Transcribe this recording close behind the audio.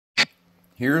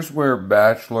Here's where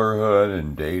bachelorhood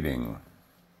and dating,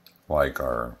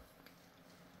 are,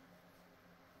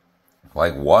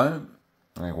 what?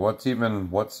 What's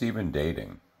even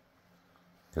dating?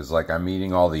 Because, I'm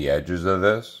eating all the edges of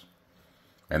this,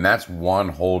 and that's one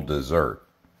whole dessert.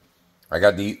 I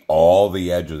got to eat all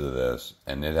the edges of this,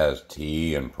 and it has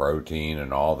tea and protein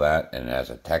and all that, and it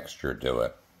has a texture to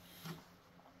it.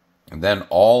 And then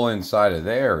all inside of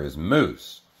there is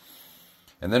mousse.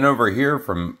 And then over here,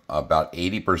 from about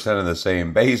 80% of the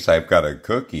same base, I've got a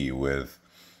cookie with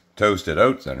toasted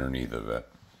oats underneath of it.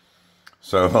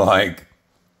 So,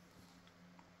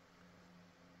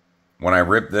 when I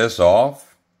rip this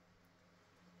off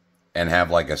and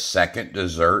have a second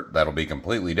dessert, that'll be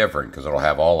completely different because it'll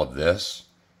have all of this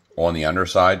on the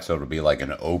underside. So it'll be like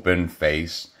an open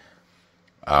face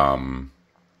toaster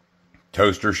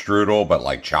strudel,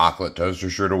 but chocolate toaster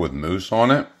strudel with mousse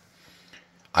on it.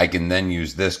 I can then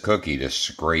use this cookie to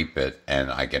scrape it,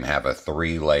 and I can have a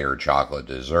 3-layer chocolate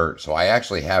dessert. So I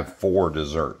actually have 4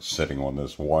 desserts sitting on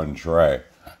this one tray.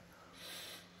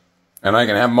 And I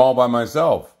can have them all by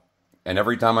myself. And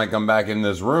every time I come back in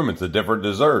this room, it's a different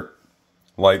dessert.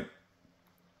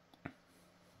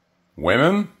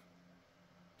 Women?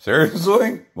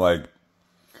 Seriously? I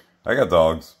got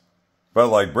dogs.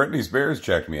 But Britney Spears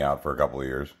checked me out for a couple of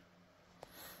years.